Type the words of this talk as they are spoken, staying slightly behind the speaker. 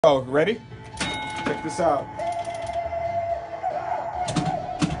Oh, ready? Check this out.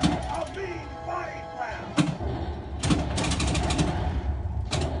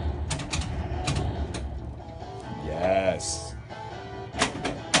 Yes.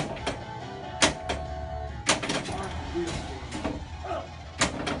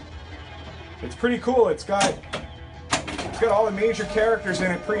 It's pretty cool. It's got all the major characters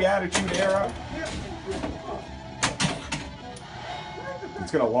in it, pre-Attitude Era.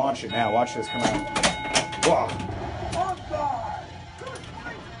 It's gonna launch it now. Watch this come out. Wow.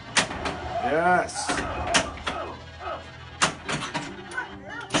 Yes.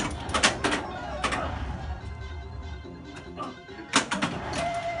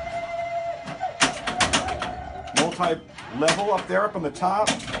 Multi-level up there, up on the top.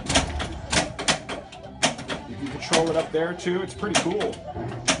 You can control it up there too. It's pretty cool.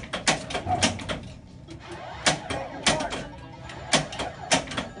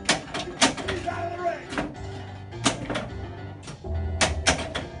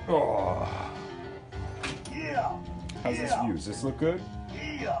 Oh. Yeah. How's this view? Does this look good?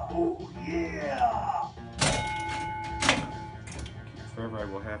 Yeah. Oh, yeah. Forever I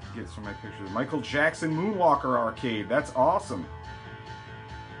will have to get some of my pictures. Michael Jackson Moonwalker Arcade. That's awesome.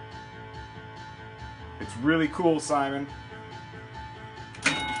 It's really cool, Simon.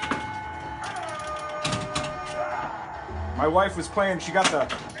 My wife was playing, she got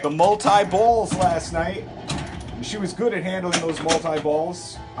the multi-balls last night. And she was good at handling those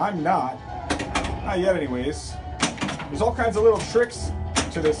multi-balls. I'm not. Not yet anyways. There's all kinds of little tricks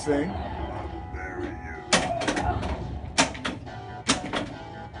to this thing.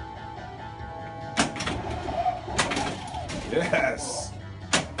 Yes.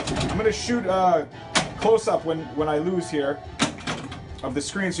 I'm gonna shoot a close-up when I lose here of the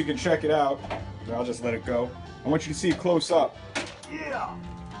screen so you can check it out. I'll just let it go. I want you to see it close up. Yeah.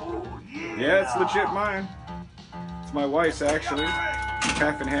 Oh, yeah. Yeah, it's legit mine. It's my wife's actually.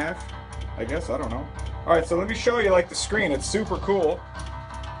 Half and half, I guess. I don't know. All right, so let me show you like the screen. It's super cool.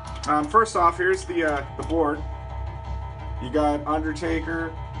 First off, here's the board. You got Undertaker,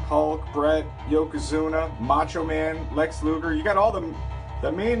 Hulk, Bret, Yokozuna, Macho Man, Lex Luger. You got all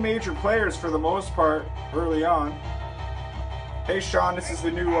the main major players for the most part early on. Hey Sean, this is the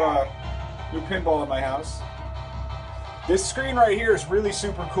new pinball at my house. This screen right here is really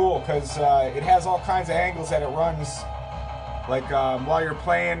super cool because it has all kinds of angles that it runs. Like while you're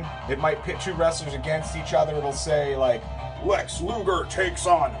playing, it might pit two wrestlers against each other. It'll say like, Lex Luger takes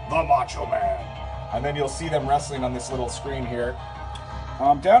on the Macho Man. And then you'll see them wrestling on this little screen here.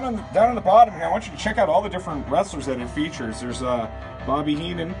 Down on the bottom here, I want you to check out all the different wrestlers that it features. There's Bobby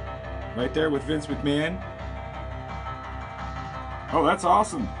Heenan right there with Vince McMahon. Oh, that's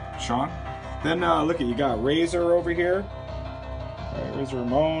awesome, Sean. Then look at, you got Razor over here. Razor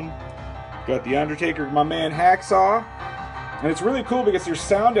Ramon. Got the Undertaker, my man Hacksaw. And it's really cool because there's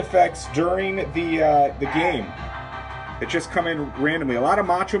sound effects during the game. It just come in randomly. A lot of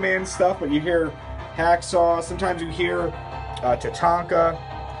Macho Man stuff, but you hear Hacksaw. Sometimes you hear Tatanka.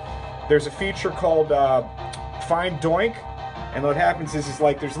 There's a feature called Find Doink, and what happens is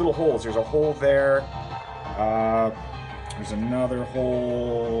like there's little holes. There's a hole there. There's another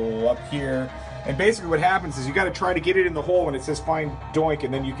hole up here. And basically what happens is you got to try to get it in the hole when it says Find Doink,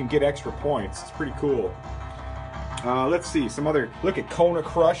 and then you can get extra points. It's pretty cool. Let's see some other. Look at Kona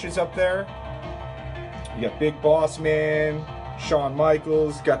Crush is up there. You got Big Boss Man, Shawn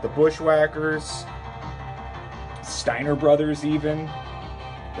Michaels. Got the Bushwhackers. Steiner Brothers even.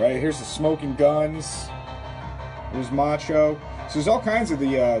 Right, here's the Smoking Guns. There's Macho. So there's all kinds of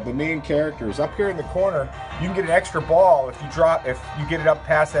the main characters. Up here in the corner, you can get an extra ball if you get it up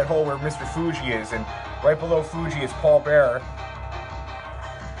past that hole where Mr. Fuji is, and right below Fuji is Paul Bearer.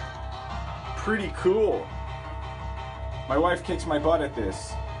 Pretty cool. My wife kicks my butt at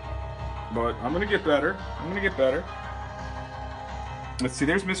this, but I'm gonna get better. I'm gonna get better. Let's see,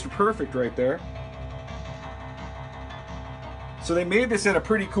 there's Mr. Perfect right there. So they made this at a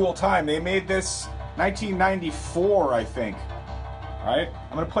pretty cool time. They made this 1994, I think. All right,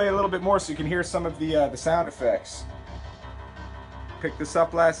 I'm gonna play a little bit more so you can hear some of the sound effects. Picked this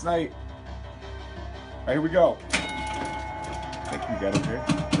up last night. All right, here we go. I think we got it here.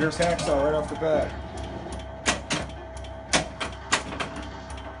 There's Hacksaw right off the bat.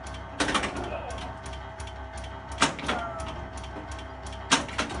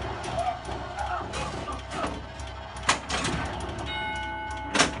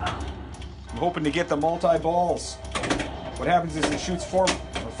 I'm hoping to get the multi-balls. What happens is it shoots 4 or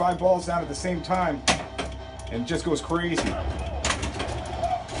 5 balls down at the same time and it just goes crazy.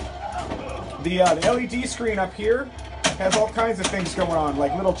 The LED screen up here has all kinds of things going on,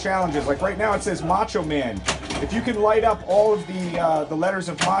 like little challenges. Like right now it says Macho Man. If you can light up all of the letters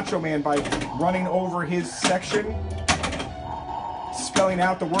of Macho Man by running over his section, spelling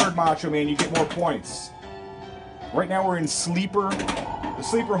out the word Macho Man, you get more points. Right now we're in the sleeper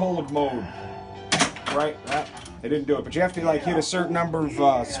hold mode. Right? They didn't do it, but you have to like hit a certain number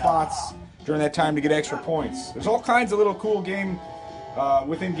of spots during that time to get extra points. There's all kinds of little cool game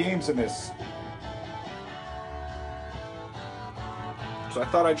within games in this. So I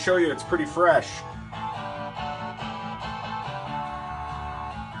thought I'd show you. It's pretty fresh.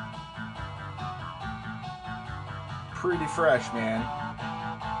 Pretty fresh, man.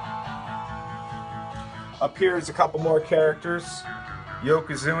 Up here is a couple more characters.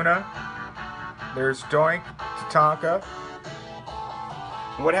 Yokozuna. There's Doink, Tatanka.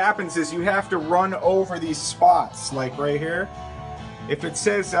 And what happens is you have to run over these spots, like right here. If it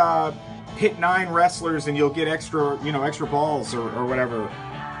says hit 9 wrestlers and you'll get extra, extra balls or whatever,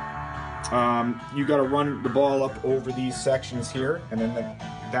 you got to run the ball up over these sections here, and then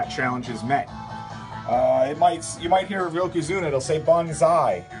that challenge is met. You might hear of Yokozuna. It'll say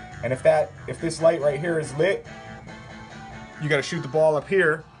Banzai, and if this light right here is lit, you got to shoot the ball up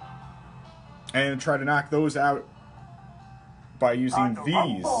here and try to knock those out by using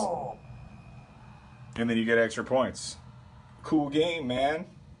these, and then you get extra points. Cool game, man.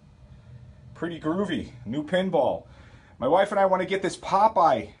 Pretty groovy. New pinball. My wife and I want to get this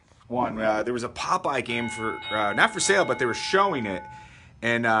Popeye one. There was a Popeye game for not for sale, but they were showing it,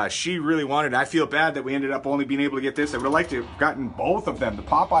 and she really wanted it. I feel bad that we ended up only being able to get this. I would have liked to have gotten both of them. The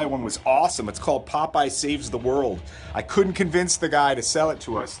Popeye one was awesome. It's called Popeye Saves the World. I couldn't convince the guy to sell it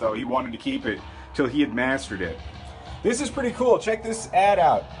to us, though. He wanted to keep it till he had mastered it. This is pretty cool. Check this ad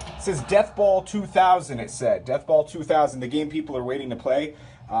out. It says Deathball 2000, it said. Deathball 2000, the game people are waiting to play.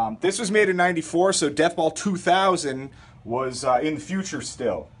 This was made in '94, so Deathball 2000 was in the future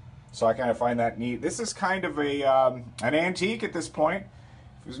still. So I kind of find that neat. This is kind of an antique at this point.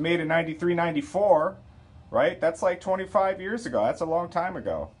 It was made in '93, '94, right? That's like 25 years ago. That's a long time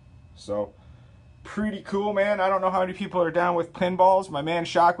ago. So pretty cool, man. I don't know how many people are down with pinballs. My man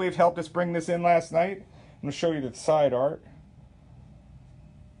Shockwave helped us bring this in last night. I'm going to show you the side art.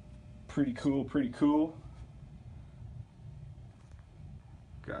 Pretty cool, pretty cool.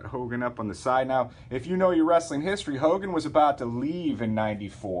 Got Hogan up on the side. Now, if you know your wrestling history, Hogan was about to leave in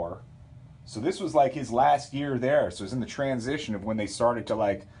 '94. So this was like his last year there. So it was in the transition of when they started to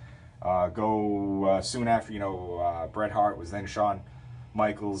like go soon after, Bret Hart was then Shawn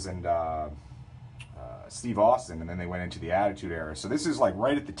Michaels and Steve Austin, and then they went into the Attitude Era. So this is like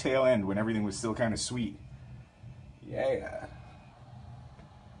right at the tail end when everything was still kind of sweet. Yeah.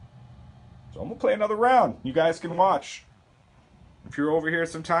 So I'm going to play another round. You guys can watch. If you're over here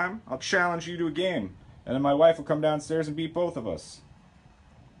sometime, I'll challenge you to a game. And then my wife will come downstairs and beat both of us.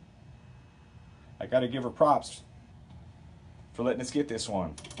 I got to give her props for letting us get this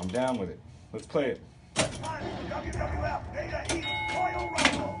one. I'm down with it. Let's play it.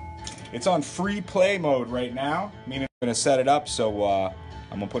 It's on free play mode right now, meaning I'm going to set it up, so I'm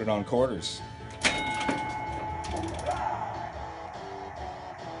going to put it on quarters.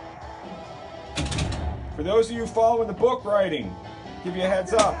 For those of you following the book writing, give you a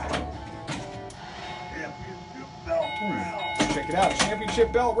heads up. Check it out,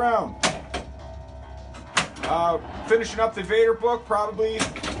 championship belt round. Finishing up the Vader book, probably.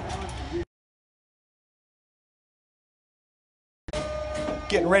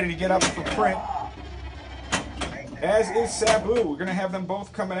 Getting ready to get up for print. As is Sabu. We're going to have them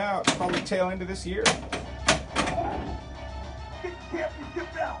both coming out probably tail end of this year.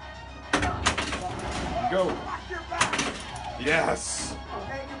 Go. Yes.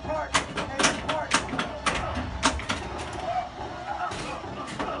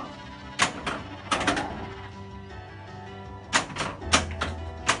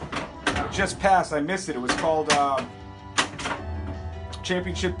 It just passed. I missed it. It was called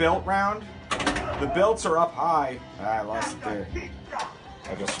Championship Belt Round. The belts are up high. I lost it there.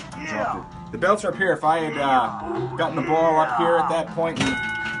 I just dropped it. The belts are up here. If I had gotten the ball up here at that point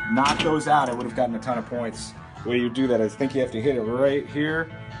and knocked those out, I would have gotten a ton of points. The way you do that, I think you have to hit it right here,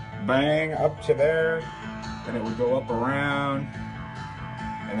 bang, up to there, then it would go up around,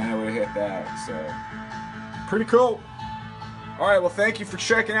 and then I would hit that. So, pretty cool. All right, well, thank you for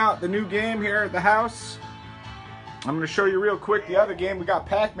checking out the new game here at the house. I'm going to show you real quick the other game. We got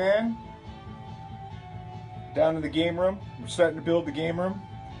Pac-Man down in the game room. We're starting to build the game room.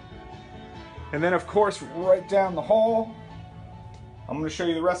 And then, of course, right down the hall, I'm going to show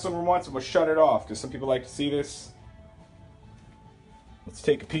you the wrestling room once and we'll shut it off because some people like to see this. Let's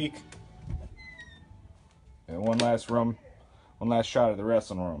take a peek. And one last shot of the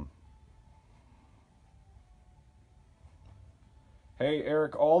wrestling room. Hey,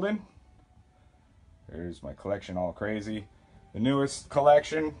 Eric Alden. There's my collection all crazy. The newest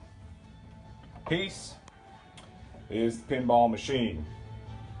collection piece is the pinball machine.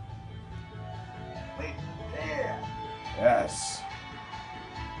 Wait there. Yes.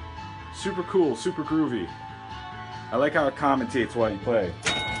 Super cool, super groovy. I like how it commentates while you play.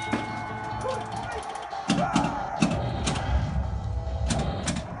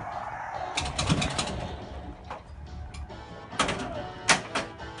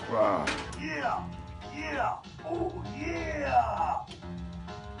 Wow. Yeah. Yeah. Oh yeah.